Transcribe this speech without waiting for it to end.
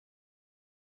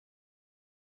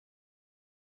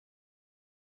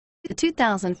The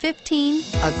 2015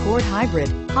 Accord Hybrid.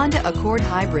 Honda Accord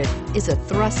Hybrid is a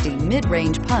thrusty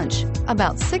mid-range punch,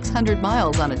 about 600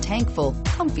 miles on a tank full,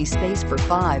 comfy space for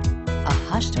 5, a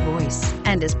hushed voice,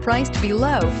 and is priced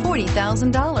below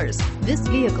 $40,000. This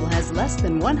vehicle has less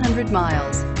than 100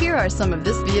 miles. Here are some of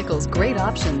this vehicle's great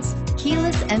options: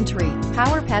 keyless entry,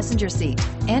 power passenger seat,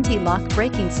 anti-lock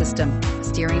braking system,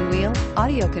 steering wheel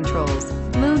audio controls,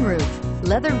 moonroof,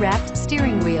 leather-wrapped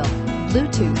steering wheel,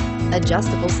 Bluetooth,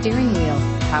 adjustable steering wheel,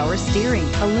 power steering,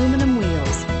 aluminum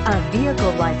wheels. A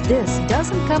vehicle like this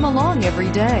doesn't come along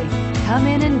every day. Come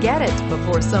in and get it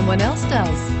before someone else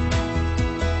does.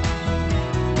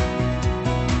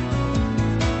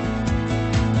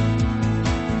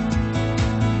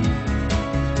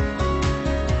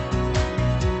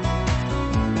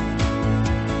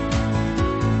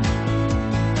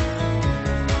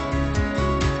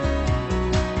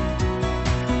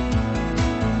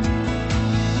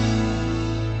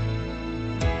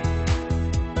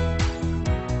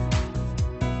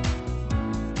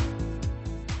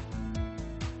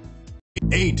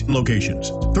 Eight locations,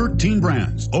 13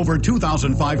 brands, over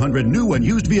 2,500 new and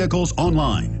used vehicles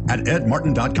online at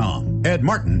edmartin.com. Ed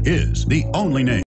Martin is the only name.